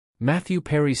Matthew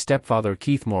Perry's stepfather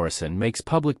Keith Morrison makes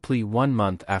public plea 1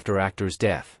 month after actor's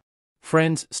death.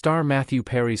 Friends, star Matthew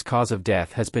Perry's cause of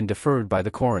death has been deferred by the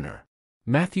coroner.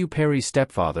 Matthew Perry's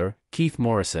stepfather, Keith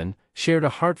Morrison, shared a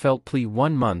heartfelt plea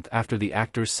 1 month after the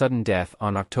actor's sudden death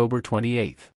on October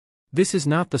 28. "This is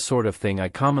not the sort of thing I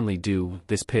commonly do,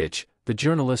 this pitch," the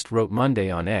journalist wrote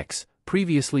Monday on X,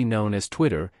 previously known as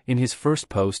Twitter, in his first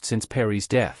post since Perry's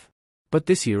death. "But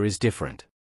this year is different.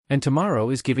 And tomorrow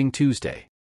is Giving Tuesday.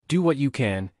 Do what you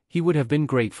can, he would have been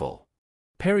grateful."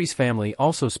 Perry's family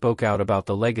also spoke out about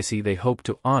the legacy they hope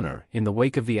to honor in the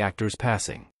wake of the actor's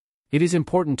passing. "It is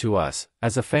important to us,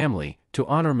 as a family, to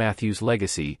honor Matthew's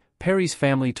legacy," Perry's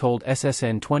family told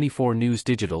SSN 24 News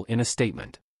Digital in a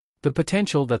statement. "The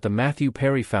potential that the Matthew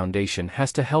Perry Foundation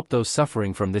has to help those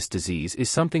suffering from this disease is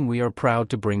something we are proud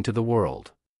to bring to the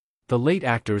world." The late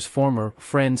actor's former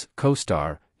Friends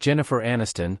co-star, Jennifer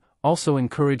Aniston, also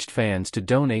encouraged fans to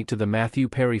donate to the Matthew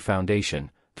Perry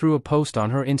Foundation, through a post on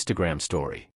her Instagram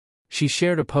story. She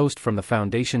shared a post from the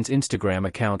foundation's Instagram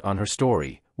account on her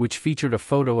story, which featured a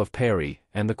photo of Perry,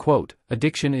 and the quote,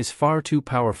 "Addiction is far too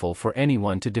powerful for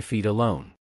anyone to defeat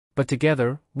alone. But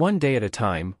together, one day at a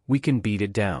time, we can beat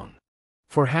it down.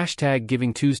 For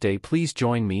 #GivingTuesday, please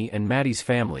join me and Maddie's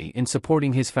family in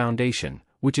supporting his foundation,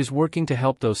 which is working to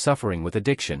help those suffering with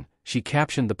addiction," she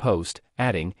captioned the post,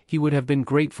 adding, "He would have been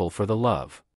grateful for the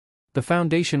love." The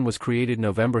foundation was created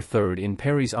November 3 in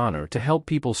Perry's honor to help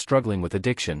people struggling with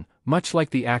addiction, much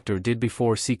like the actor did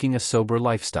before seeking a sober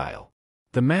lifestyle.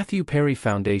 The Matthew Perry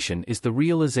Foundation is the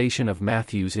realization of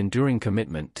Matthew's enduring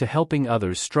commitment to helping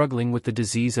others struggling with the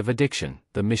disease of addiction,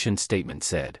 the mission statement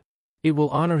said. "It will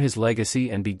honor his legacy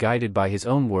and be guided by his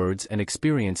own words and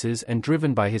experiences and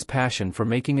driven by his passion for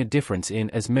making a difference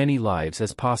in as many lives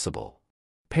as possible."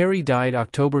 Perry died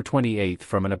October 28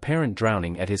 from an apparent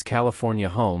drowning at his California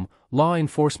home, law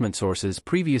enforcement sources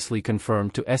previously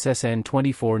confirmed to SSN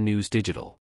 24 News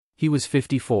Digital. He was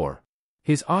 54.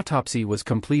 His autopsy was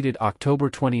completed October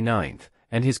 29,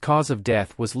 and his cause of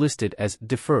death was listed as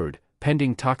deferred,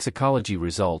 pending toxicology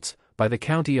results, by the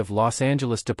County of Los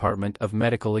Angeles Department of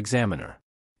Medical Examiner.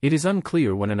 It is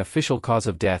unclear when an official cause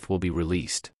of death will be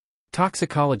released.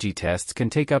 Toxicology tests can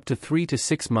take up to 3 to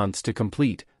 6 months to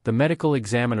complete, the medical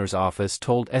examiner's office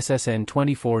told SSN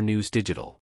 24 News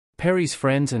Digital. Perry's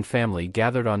friends and family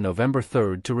gathered on November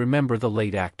 3 to remember the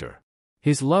late actor.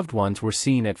 His loved ones were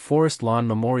seen at Forest Lawn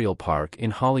Memorial Park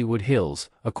in Hollywood Hills,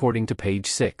 according to Page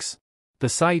 6. The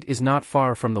site is not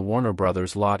far from the Warner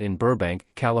Brothers lot in Burbank,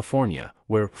 California,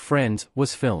 where Friends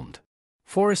was filmed.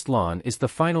 Forest Lawn is the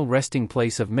final resting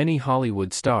place of many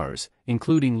Hollywood stars,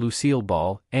 including Lucille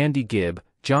Ball, Andy Gibb,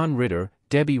 John Ritter,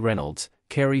 Debbie Reynolds,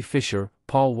 Carrie Fisher,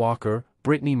 Paul Walker,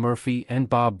 Brittany Murphy and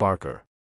Bob Barker.